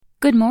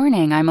Good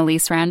morning, I'm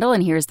Elise Randall,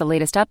 and here's the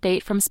latest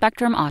update from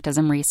Spectrum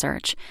Autism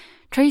Research.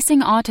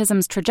 Tracing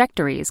autism's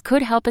trajectories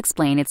could help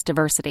explain its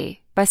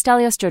diversity, by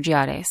Stelios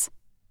Georgiades.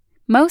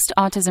 Most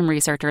autism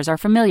researchers are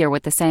familiar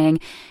with the saying,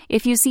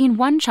 if you've seen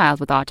one child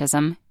with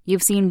autism,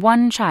 you've seen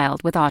one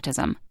child with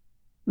autism.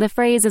 The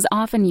phrase is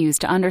often used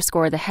to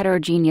underscore the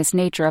heterogeneous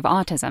nature of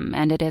autism,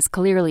 and it has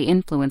clearly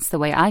influenced the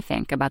way I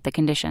think about the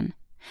condition.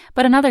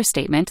 But another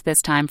statement,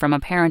 this time from a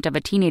parent of a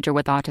teenager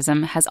with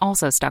autism, has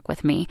also stuck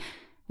with me.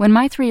 When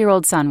my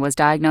 3-year-old son was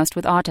diagnosed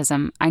with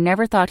autism, I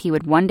never thought he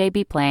would one day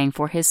be playing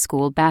for his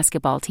school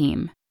basketball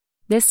team.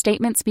 This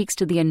statement speaks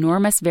to the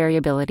enormous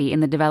variability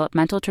in the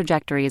developmental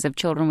trajectories of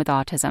children with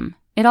autism.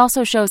 It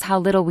also shows how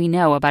little we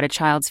know about a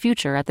child's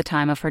future at the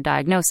time of her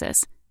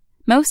diagnosis.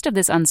 Most of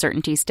this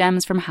uncertainty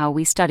stems from how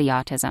we study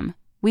autism.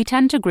 We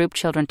tend to group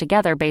children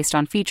together based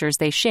on features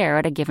they share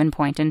at a given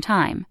point in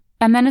time,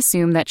 and then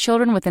assume that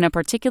children within a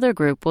particular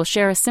group will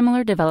share a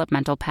similar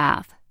developmental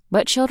path.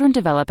 But children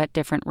develop at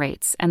different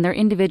rates, and their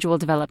individual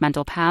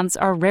developmental paths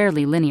are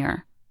rarely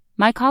linear.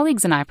 My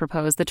colleagues and I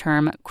propose the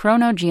term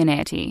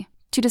chronogeneity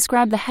to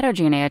describe the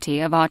heterogeneity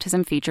of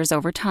autism features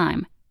over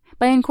time.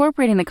 By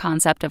incorporating the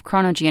concept of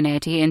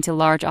chronogeneity into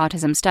large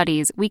autism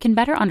studies, we can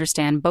better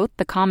understand both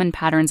the common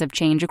patterns of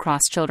change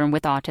across children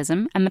with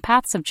autism and the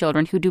paths of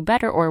children who do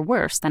better or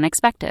worse than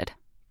expected.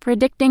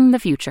 Predicting the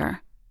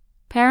future.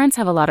 Parents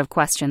have a lot of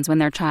questions when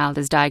their child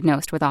is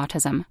diagnosed with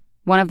autism.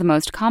 One of the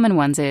most common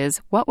ones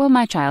is, what will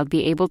my child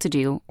be able to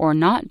do or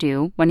not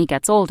do when he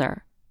gets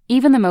older?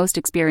 Even the most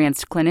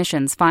experienced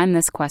clinicians find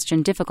this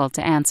question difficult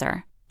to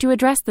answer. To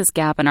address this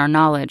gap in our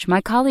knowledge,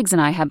 my colleagues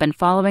and I have been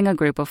following a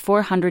group of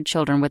 400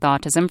 children with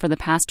autism for the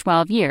past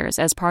 12 years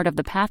as part of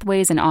the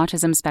Pathways in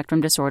Autism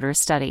Spectrum Disorders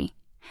study.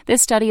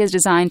 This study is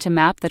designed to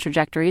map the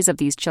trajectories of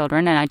these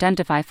children and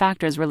identify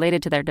factors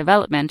related to their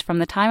development from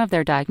the time of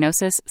their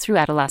diagnosis through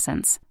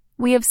adolescence.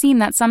 We have seen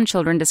that some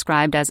children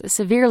described as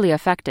severely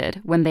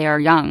affected when they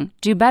are young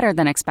do better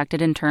than expected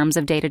in terms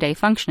of day-to-day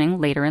functioning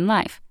later in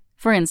life.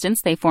 For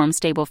instance, they form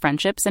stable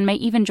friendships and may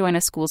even join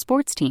a school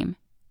sports team.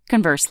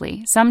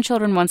 Conversely, some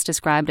children once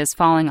described as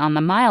falling on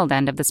the mild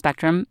end of the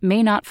spectrum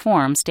may not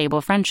form stable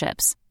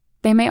friendships.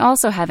 They may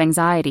also have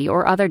anxiety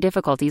or other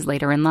difficulties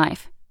later in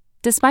life.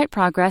 Despite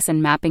progress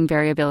in mapping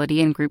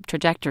variability in group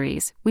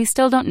trajectories, we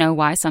still don't know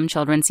why some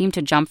children seem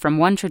to jump from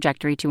one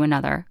trajectory to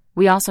another.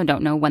 We also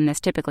don't know when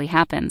this typically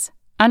happens.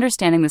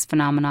 Understanding this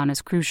phenomenon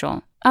is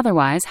crucial.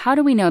 Otherwise, how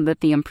do we know that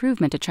the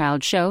improvement a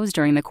child shows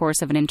during the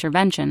course of an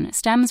intervention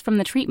stems from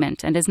the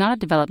treatment and is not a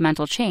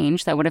developmental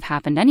change that would have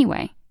happened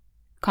anyway?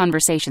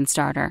 Conversation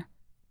starter.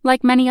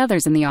 Like many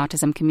others in the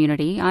autism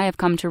community, I have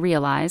come to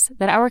realize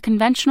that our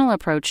conventional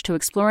approach to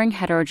exploring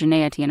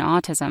heterogeneity in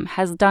autism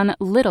has done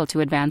little to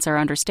advance our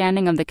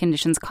understanding of the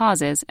condition's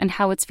causes and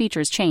how its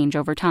features change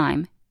over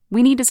time.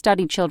 We need to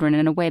study children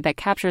in a way that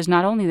captures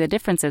not only the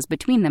differences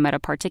between them at a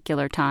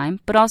particular time,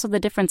 but also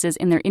the differences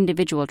in their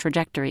individual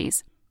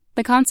trajectories.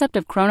 The concept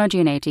of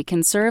chronogeneity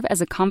can serve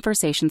as a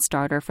conversation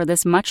starter for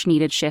this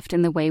much-needed shift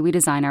in the way we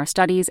design our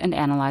studies and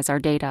analyze our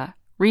data.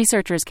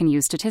 Researchers can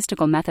use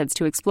statistical methods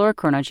to explore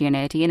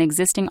chronogeneity in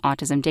existing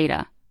autism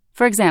data.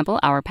 For example,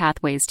 our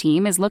Pathways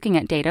team is looking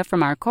at data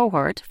from our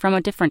cohort from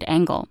a different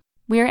angle.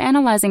 We are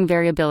analyzing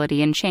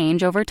variability and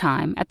change over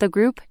time at the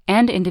group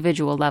and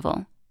individual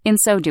level. In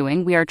so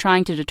doing, we are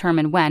trying to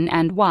determine when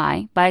and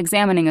why, by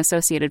examining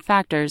associated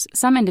factors,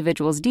 some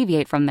individuals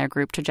deviate from their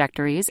group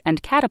trajectories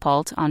and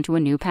catapult onto a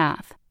new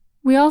path.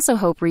 We also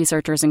hope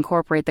researchers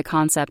incorporate the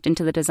concept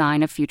into the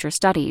design of future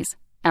studies.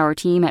 Our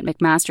team at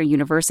McMaster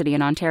University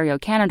in Ontario,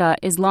 Canada,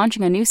 is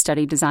launching a new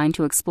study designed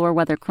to explore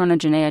whether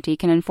chronogeneity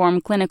can inform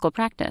clinical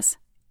practice.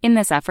 In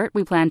this effort,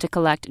 we plan to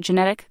collect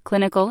genetic,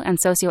 clinical, and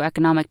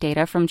socioeconomic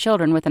data from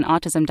children with an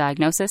autism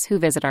diagnosis who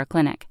visit our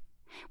clinic.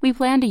 We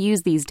plan to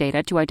use these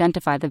data to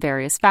identify the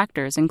various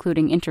factors,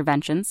 including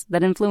interventions,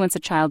 that influence a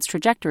child's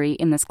trajectory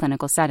in this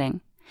clinical setting.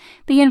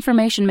 The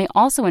information may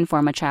also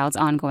inform a child's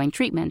ongoing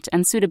treatment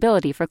and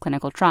suitability for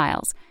clinical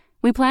trials.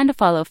 We plan to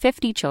follow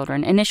 50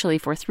 children initially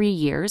for 3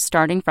 years,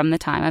 starting from the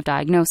time of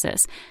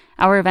diagnosis.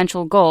 Our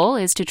eventual goal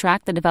is to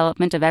track the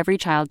development of every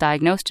child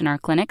diagnosed in our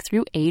clinic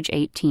through age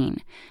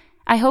 18.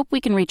 I hope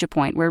we can reach a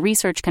point where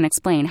research can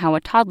explain how a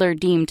toddler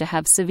deemed to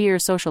have severe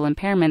social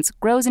impairments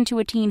grows into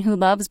a teen who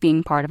loves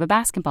being part of a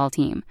basketball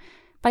team.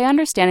 By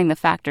understanding the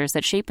factors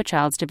that shape a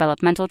child's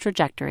developmental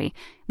trajectory,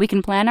 we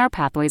can plan our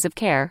pathways of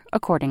care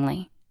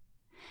accordingly.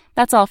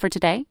 That's all for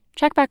today.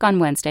 Check back on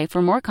Wednesday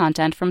for more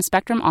content from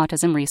Spectrum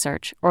Autism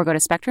Research, or go to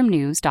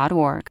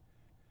spectrumnews.org.